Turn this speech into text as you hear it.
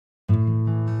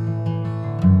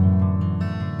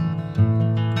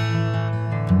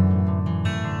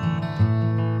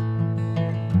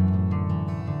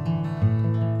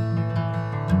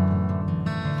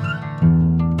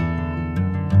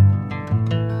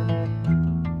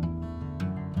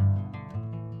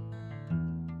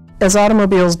As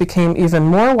automobiles became even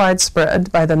more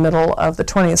widespread by the middle of the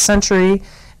 20th century,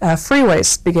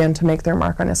 freeways began to make their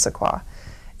mark on Issaquah.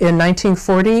 In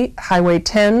 1940, Highway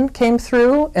 10 came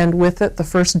through, and with it the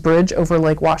first bridge over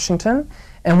Lake Washington.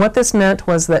 And what this meant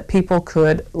was that people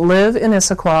could live in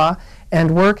Issaquah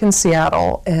and work in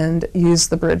Seattle and use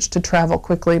the bridge to travel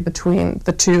quickly between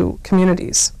the two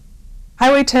communities.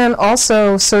 Highway 10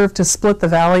 also served to split the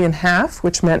valley in half,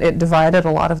 which meant it divided a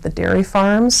lot of the dairy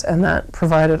farms, and that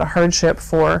provided a hardship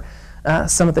for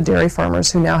some of the dairy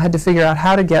farmers who now had to figure out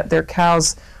how to get their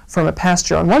cows from a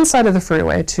pasture on one side of the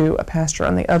freeway to a pasture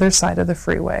on the other side of the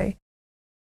freeway.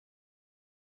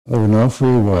 There was no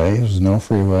freeway. There was no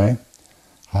freeway.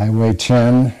 Highway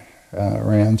 10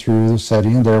 ran through the city,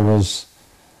 and there was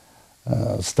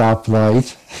a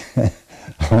stoplight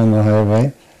on the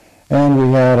highway. And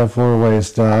we had a four-way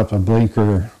stop, a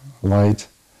blinker light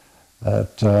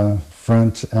at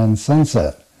Front and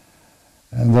Sunset.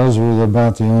 And those were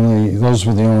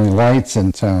the only lights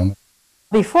in town.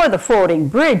 Before the floating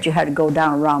bridge, you had to go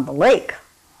down around the lake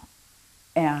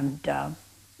and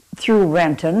through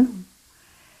Renton,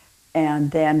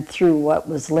 and then through what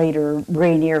was later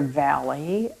Rainier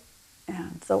Valley.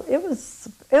 And so it was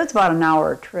about an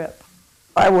hour trip.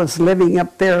 I was living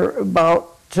up there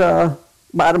about a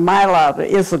mile out of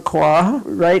Issaquah,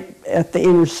 right at the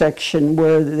intersection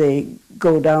where they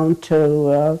go down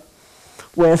to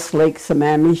West Lake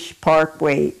Sammamish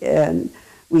Parkway, and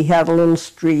we had a little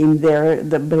stream there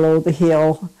below the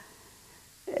hill,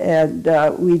 and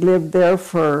we lived there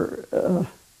for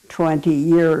 20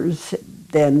 years.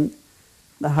 Then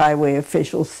the highway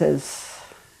official says,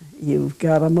 "You've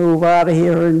got to move out of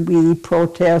here," and we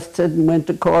protested and went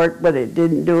to court, but it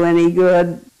didn't do any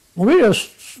good. We just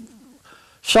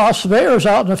saw surveyors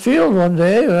out in the field one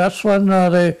day. That's when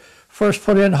they first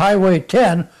put in Highway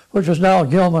 10, which is now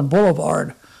Gilman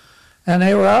Boulevard. And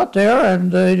they were out there,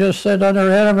 and they just said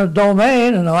under eminent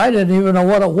domain, and I didn't even know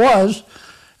what it was.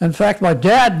 In fact, my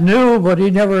dad knew, but he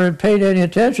never had paid any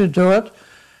attention to it.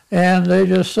 And they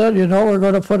just said, you know, we're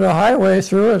going to put a highway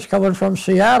through. It's coming from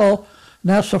Seattle,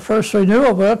 and that's the first we knew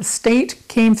of it. The state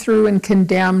came through and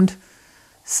condemned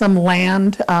some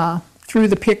land through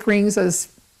the Pickerings, as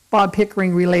Bob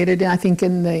Pickering related, I think,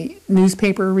 in the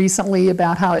newspaper recently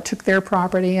about how it took their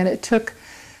property, and it took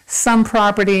some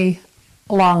property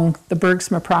along the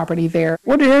Bergsma property there.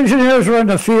 When the engineers were in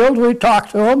the field, we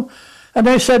talked to them, and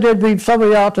they said there'd be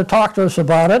somebody out to talk to us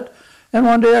about it. And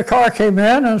one day a car came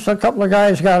in, and so a couple of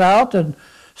guys got out and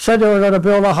said they were going to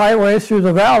build a highway through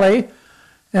the valley.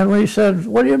 And we said,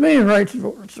 "What do you mean,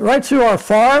 right through our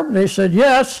farm?" They said,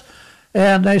 "Yes."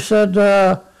 And they said,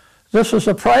 "This is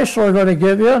the price we're going to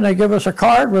give you." And they give us a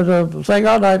card with a thing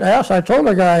on it. I told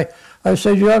the guy, I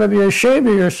said, "You ought to be ashamed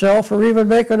of yourself for even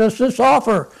making us this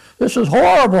offer. This is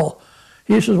horrible."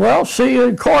 He says, "Well, see you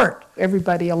in court."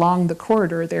 Everybody along the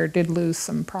corridor there did lose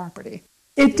some property.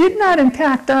 It did not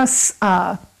impact us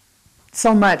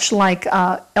so much like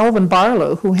Elvin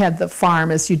Barlow, who had the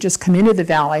farm as you just come into the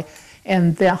valley,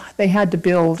 and they had to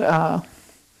build, I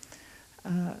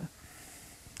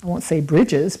won't say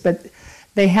bridges, but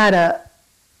they had a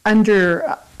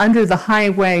under the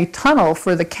highway tunnel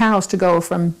for the cows to go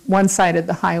from one side of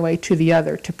the highway to the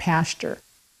other to pasture.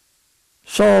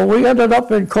 So we ended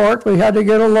up in court. We had to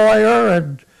get a lawyer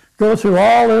and go through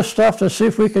all this stuff to see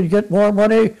if we could get more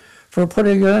money for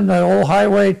putting in the old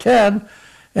Highway 10.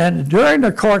 And during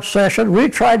the court session, we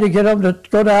tried to get them to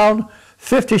go down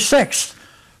 56th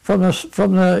from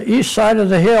the east side of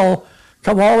the hill,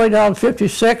 come all the way down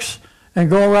 56 and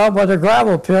go around by the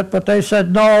gravel pit, but they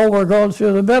said, "No, we're going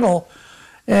through the middle."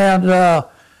 And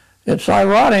it's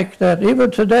ironic that even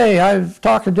today, I've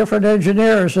talked to different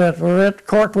engineers that were at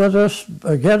court with us,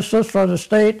 against us from the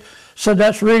state, said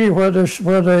that's really where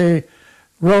the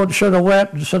road should have went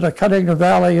instead of cutting the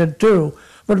valley in two.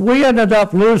 But we ended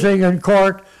up losing in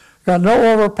court, got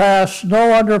no overpass,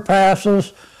 no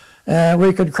underpasses, and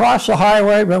we could cross the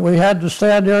highway, but we had to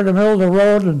stand there in the middle of the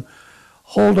road and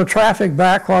hold the traffic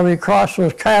back while we crossed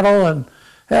with cattle, and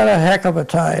had a heck of a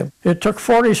time. It took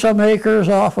 40-some acres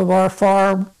off of our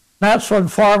farm. That's when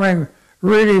farming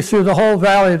really through the whole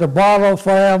valley, the Barlow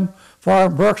farm,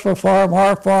 Berksma farm,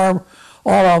 our farm,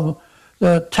 all of them.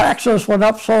 The taxes went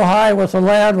up so high with the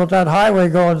land with that highway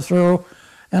going through,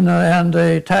 and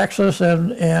the taxes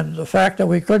and the fact that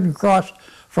we couldn't cross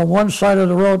from one side of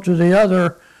the road to the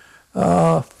other,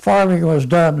 farming was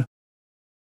done.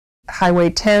 Highway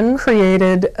 10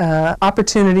 created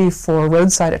opportunity for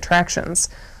roadside attractions.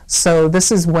 So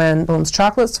this is when Boone's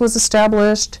Chocolates was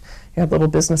established. You had little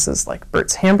businesses like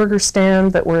Bert's Hamburger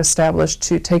Stand that were established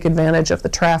to take advantage of the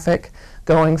traffic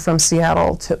going from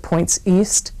Seattle to points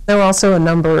east. There were also a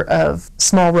number of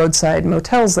small roadside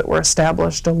motels that were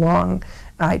established along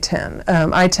I-10.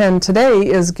 I-10 today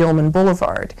is Gilman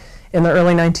Boulevard. In the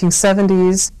early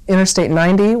 1970s, Interstate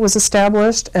 90 was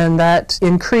established, and that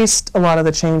increased a lot of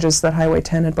the changes that Highway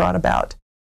 10 had brought about.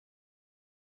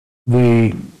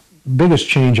 The biggest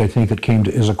change, I think, that came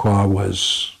to Issaquah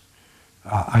was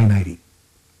I-90.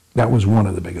 That was one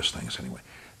of the biggest things, anyway.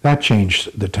 That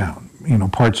changed the town. You know,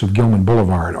 parts of Gilman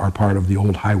Boulevard are part of the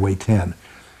old Highway 10.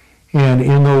 And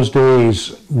in those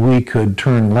days, we could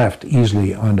turn left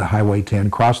easily onto Highway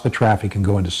 10, cross the traffic, and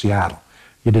go into Seattle.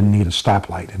 You didn't need a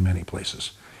stoplight in many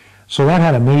places. So that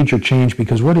had a major change,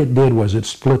 because what it did was it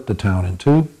split the town in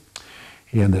two.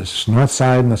 You had this north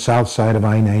side and the south side of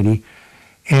I-90,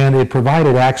 and it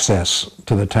provided access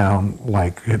to the town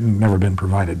like it had never been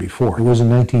provided before. It was in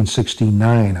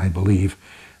 1969, I believe.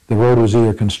 The road was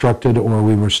either constructed or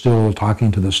we were still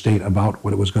talking to the state about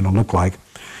what it was going to look like.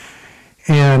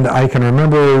 And I can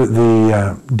remember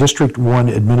the District 1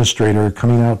 administrator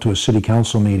coming out to a city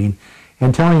council meeting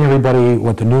and telling everybody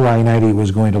what the new I-90 was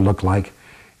going to look like.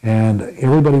 And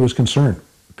everybody was concerned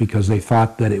because they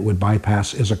thought that it would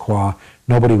bypass Issaquah.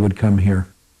 Nobody would come here.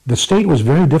 The state was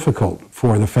very difficult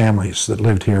for the families that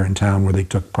lived here in town where they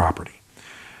took property.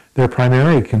 Their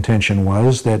primary contention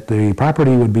was that the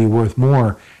property would be worth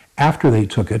more after they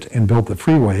took it and built the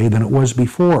freeway than it was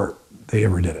before they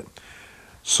ever did it.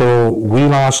 So we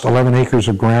lost 11 acres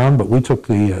of ground, but we took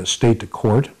the state to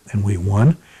court and we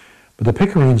won. But the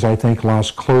Pickerings, I think,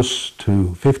 lost close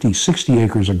to 50, 60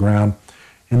 acres of ground,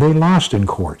 and they lost in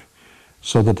court.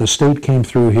 So that the state came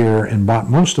through here and bought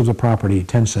most of the property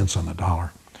 10 cents on the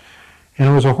dollar. And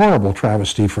it was a horrible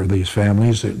travesty for these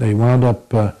families. They wound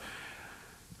up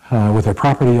with their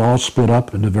property all split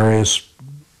up into various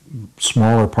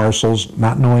smaller parcels,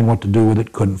 not knowing what to do with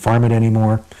it, couldn't farm it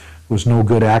anymore. There was no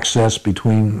good access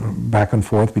back and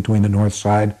forth between the north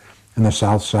side and the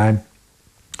south side.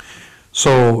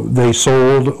 So they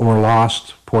sold or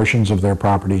lost portions of their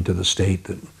property to the state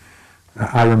that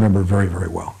I remember very, very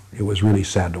well. It was really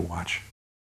sad to watch.